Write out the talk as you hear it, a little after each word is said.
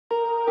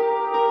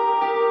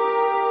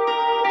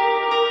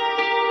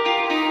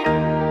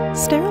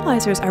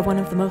Sterilizers are one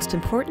of the most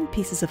important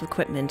pieces of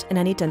equipment in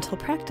any dental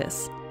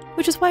practice,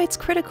 which is why it's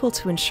critical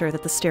to ensure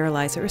that the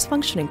sterilizer is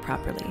functioning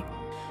properly.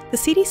 The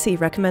CDC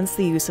recommends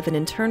the use of an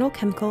internal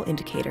chemical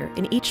indicator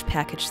in each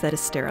package that is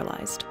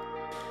sterilized.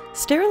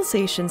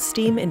 Sterilization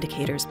Steam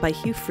Indicators by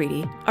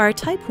Hu-Friedy are a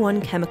Type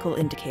 1 chemical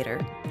indicator.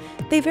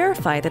 They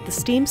verify that the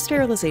steam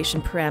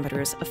sterilization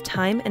parameters of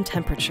time and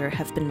temperature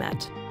have been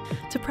met.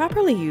 To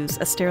properly use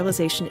a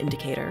sterilization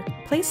indicator,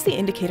 place the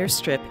indicator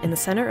strip in the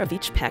center of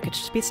each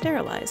package to be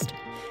sterilized.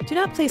 Do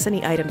not place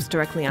any items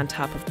directly on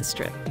top of the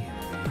strip.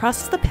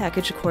 Process the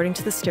package according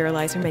to the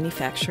sterilizer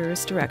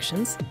manufacturer's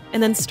directions,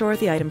 and then store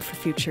the item for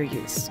future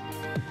use.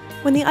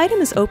 When the item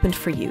is opened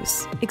for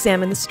use,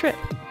 examine the strip.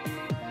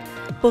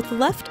 Both the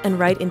left and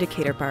right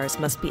indicator bars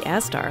must be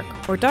as dark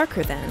or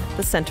darker than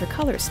the center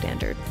color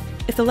standard.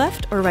 If the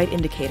left or right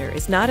indicator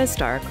is not as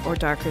dark or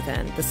darker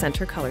than the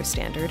center color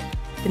standard,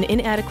 then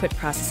inadequate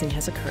processing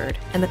has occurred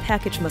and the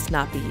package must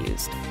not be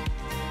used.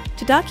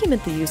 To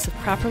document the use of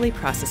properly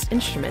processed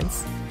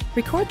instruments,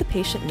 record the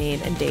patient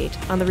name and date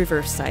on the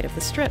reverse side of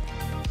the strip.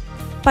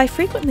 By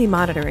frequently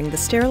monitoring the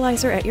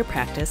sterilizer at your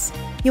practice,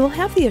 you will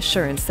have the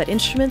assurance that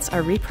instruments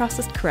are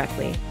reprocessed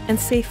correctly and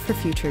safe for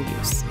future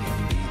use.